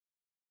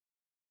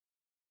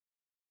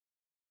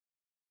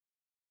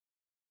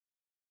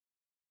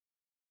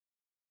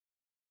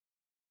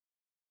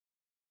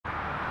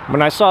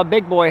When I saw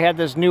Big Boy had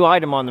this new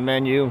item on the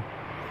menu,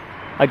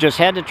 I just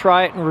had to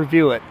try it and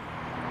review it.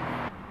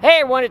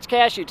 Hey everyone, it's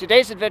Cashew.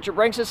 Today's adventure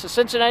brings us to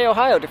Cincinnati,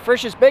 Ohio to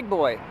Frisch's Big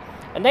Boy.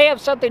 And they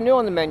have something new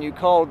on the menu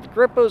called the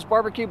Grippos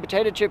Barbecue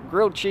Potato Chip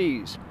Grilled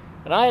Cheese.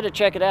 And I had to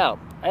check it out.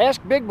 I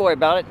asked Big Boy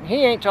about it and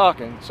he ain't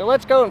talking. So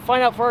let's go and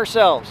find out for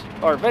ourselves.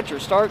 Our adventure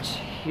starts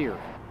here.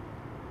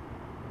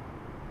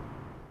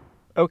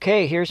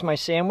 Okay, here's my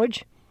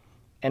sandwich.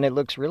 And it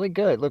looks really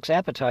good. It looks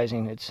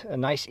appetizing. It's a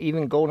nice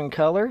even golden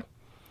color.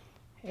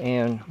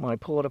 And when I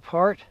pull it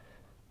apart,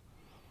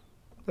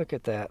 look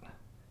at that.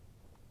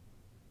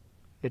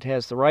 It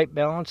has the right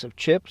balance of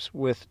chips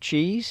with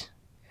cheese,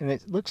 and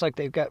it looks like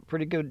they've got a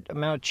pretty good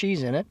amount of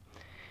cheese in it.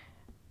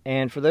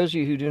 And for those of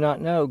you who do not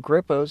know,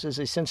 Grippos is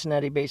a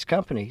Cincinnati-based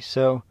company,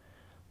 so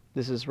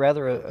this is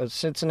rather a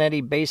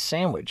Cincinnati-based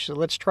sandwich. So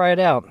let's try it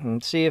out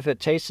and see if it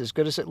tastes as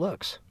good as it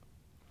looks.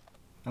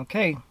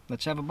 Okay,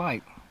 let's have a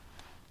bite.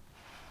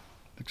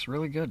 Looks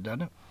really good,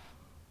 doesn't it?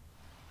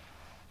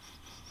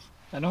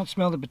 I don't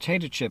smell the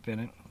potato chip in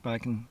it, but I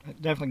can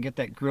definitely get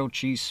that grilled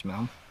cheese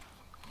smell.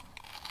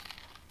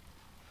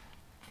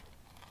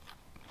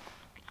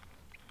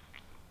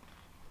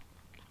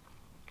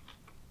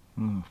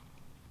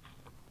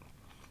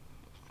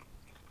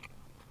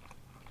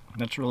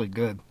 That's really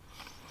good.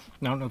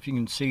 I don't know if you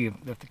can see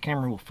if the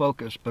camera will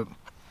focus, but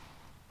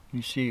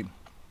you see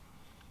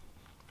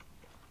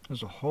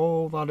there's a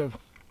whole lot of,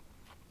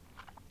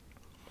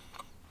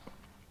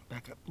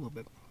 back up a little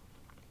bit.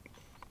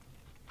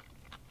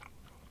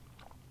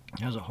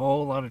 Has a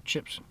whole lot of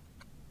chips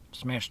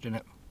smashed in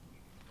it.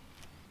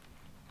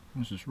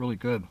 This is really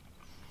good.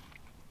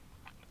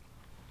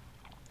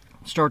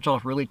 It starts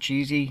off really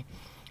cheesy,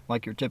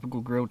 like your typical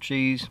grilled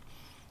cheese,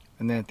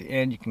 and then at the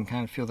end you can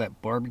kind of feel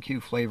that barbecue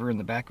flavor in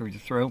the back of your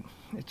throat.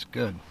 It's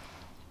good.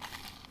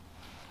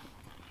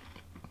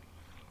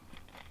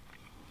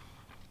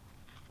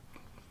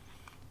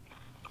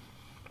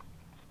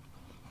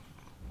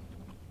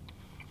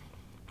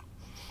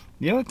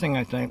 The other thing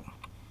I think,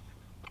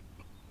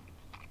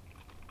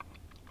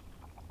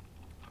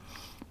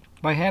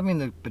 by having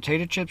the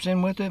potato chips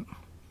in with it,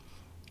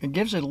 it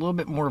gives it a little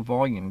bit more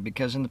volume,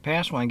 because in the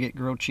past when I get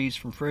grilled cheese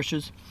from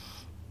Frisch's,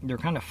 they're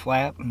kind of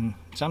flat and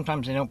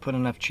sometimes they don't put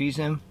enough cheese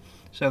in.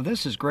 So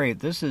this is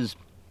great. This is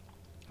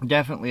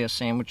definitely a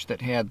sandwich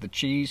that had the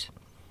cheese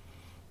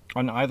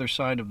on either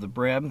side of the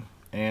bread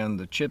and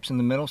the chips in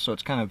the middle, so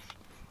it's kind of,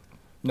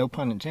 no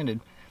pun intended,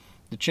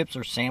 the chips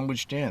are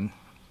sandwiched in.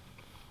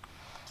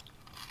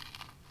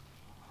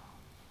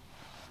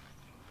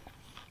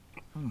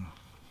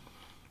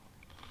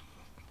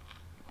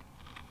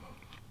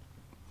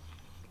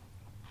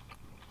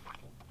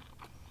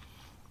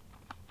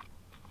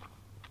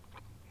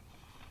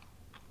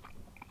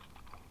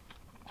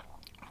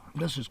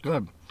 This is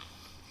good.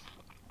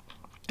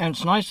 And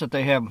it's nice that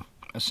they have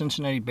a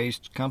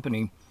Cincinnati-based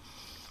company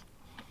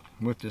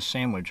with this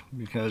sandwich,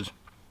 because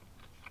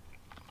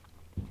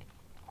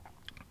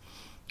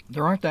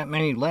there aren't that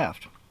many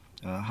left.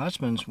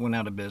 Husband's went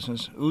out of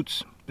business.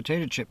 Oots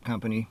Potato Chip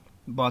Company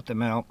bought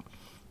them out,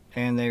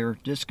 and they're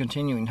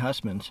discontinuing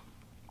Husband's.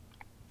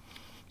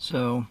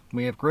 So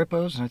we have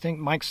Grippos, and I think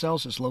Mike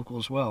sells this local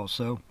as well.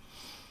 So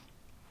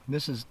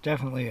this is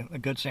definitely a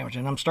good sandwich,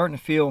 and I'm starting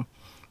to feel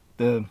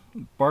the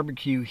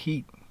barbecue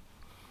heat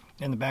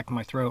in the back of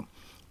my throat,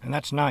 and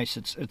that's nice.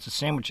 It's a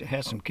sandwich that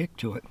has some kick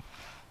to it.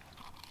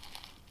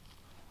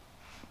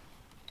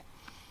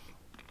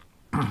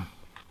 And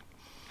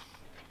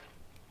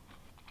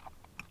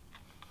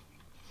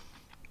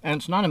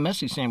it's not a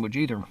messy sandwich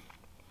either.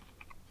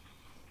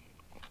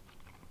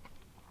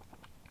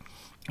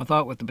 I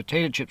thought with the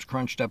potato chips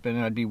crunched up in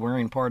it, I'd be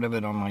wearing part of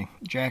it on my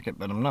jacket,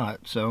 but I'm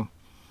not. So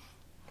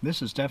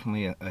this is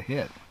definitely a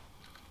hit.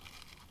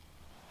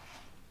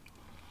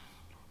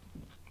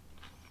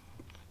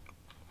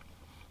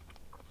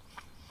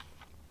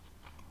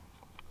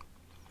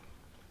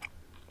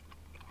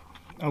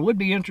 I would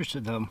be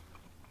interested though,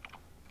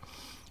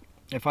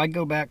 if I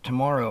go back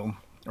tomorrow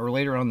or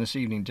later on this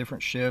evening,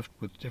 different shift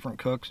with different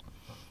cooks,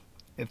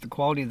 if the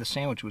quality of the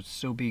sandwich would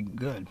still be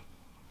good.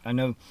 I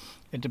know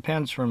it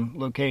depends from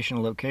location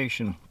to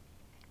location,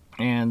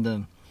 and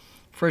the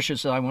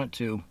Frisch's that I went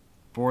to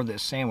for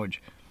this sandwich,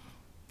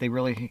 they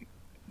really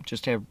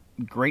just have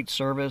great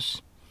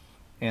service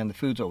and the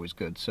food's always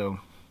good. So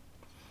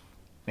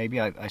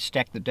maybe I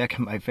stacked the deck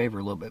in my favor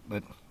a little bit,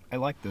 but I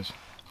like this.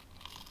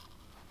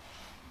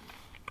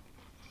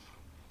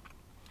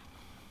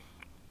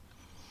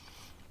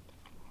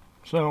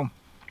 So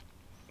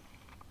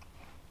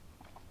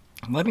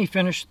let me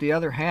finish the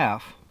other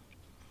half,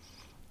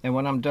 and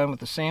when I'm done with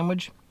the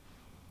sandwich,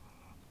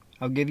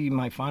 I'll give you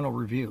my final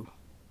review.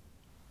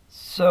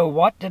 So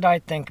what did I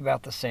think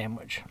about the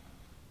sandwich?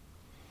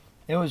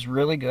 It was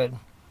really good,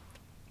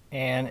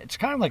 and it's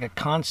kind of like a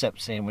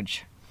concept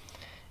sandwich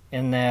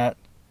in that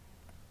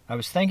I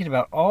was thinking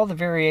about all the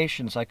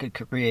variations I could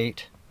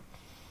create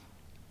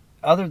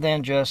other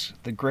than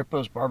just the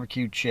Grippos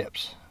barbecue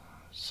chips.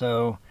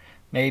 So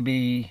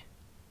maybe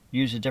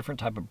use a different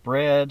type of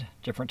bread,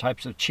 different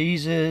types of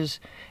cheeses,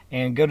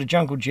 and go to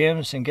Jungle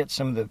Jim's and get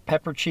some of the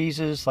pepper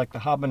cheeses like the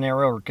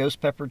habanero or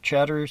ghost pepper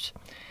cheddars,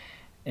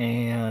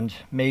 and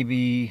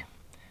maybe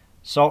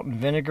salt and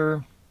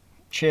vinegar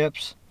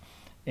chips,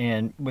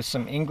 and with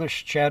some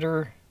English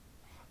cheddar,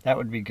 that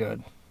would be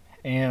good.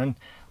 And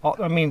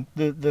I mean,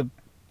 the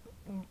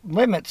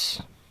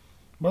limits,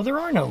 well, there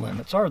are no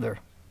limits, are there?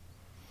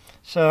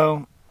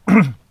 So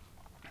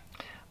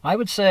I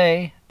would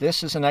say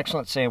this is an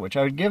excellent sandwich.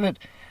 I would give it,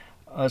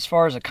 as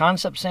far as a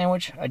concept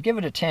sandwich, I'd give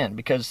it a 10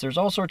 because there's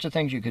all sorts of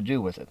things you could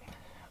do with it.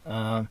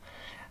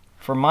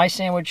 For my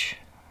sandwich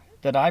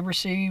that I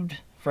received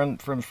from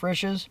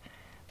Frisch's,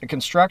 the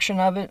construction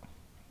of it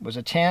was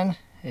a 10.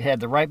 It had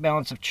the right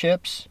balance of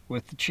chips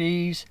with the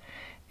cheese,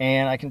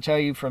 and I can tell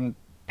you from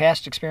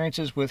past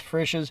experiences with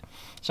Frisch's,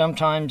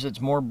 sometimes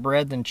it's more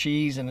bread than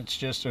cheese and it's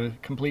just a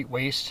complete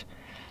waste.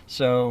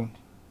 So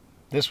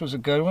this was a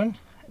good one.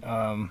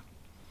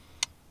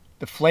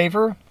 The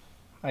flavor,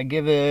 I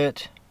give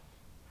it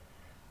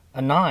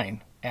a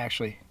 9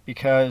 actually,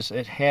 because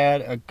it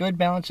had a good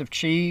balance of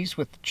cheese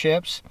with the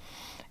chips.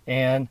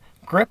 And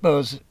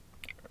Grippos,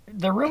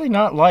 they're really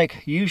not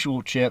like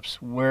usual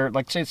chips where,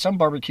 like say some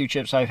barbecue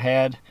chips I've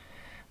had,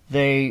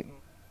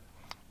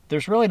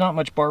 there's really not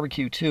much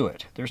barbecue to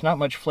it. There's not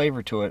much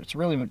flavor to it. It's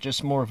really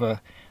just more of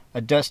a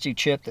dusty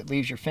chip that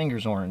leaves your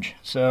fingers orange.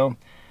 So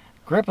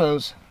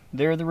Grippos,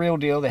 they're the real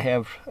deal. They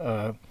have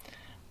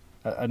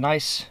a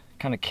nice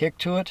kind of kick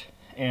to it.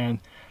 And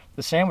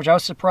the sandwich, I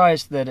was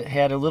surprised that it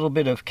had a little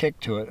bit of kick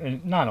to it.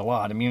 And not a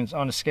lot. I mean, it's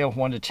on a scale of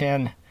 1 to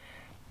 10,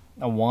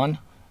 a 1,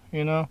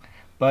 you know.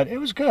 But it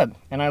was good,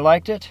 and I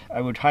liked it.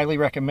 I would highly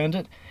recommend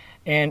it.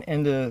 And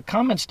in the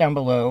comments down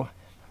below,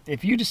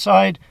 if you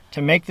decide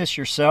to make this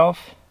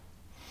yourself,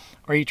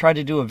 or you try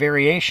to do a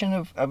variation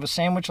of a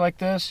sandwich like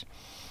this,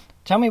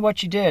 tell me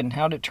what you did and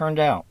how it turned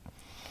out.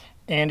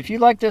 And if you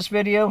like this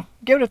video,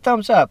 give it a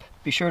thumbs up.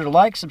 Be sure to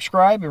like,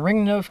 subscribe, and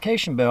ring the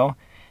notification bell.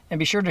 And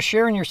be sure to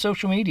share in your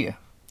social media.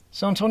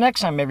 So until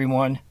next time,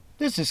 everyone,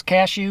 this is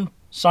Cashew,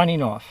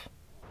 signing off.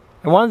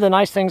 And one of the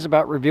nice things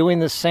about reviewing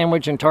this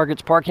sandwich in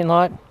Target's parking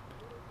lot,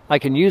 I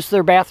can use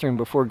their bathroom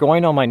before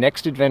going on my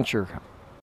next adventure.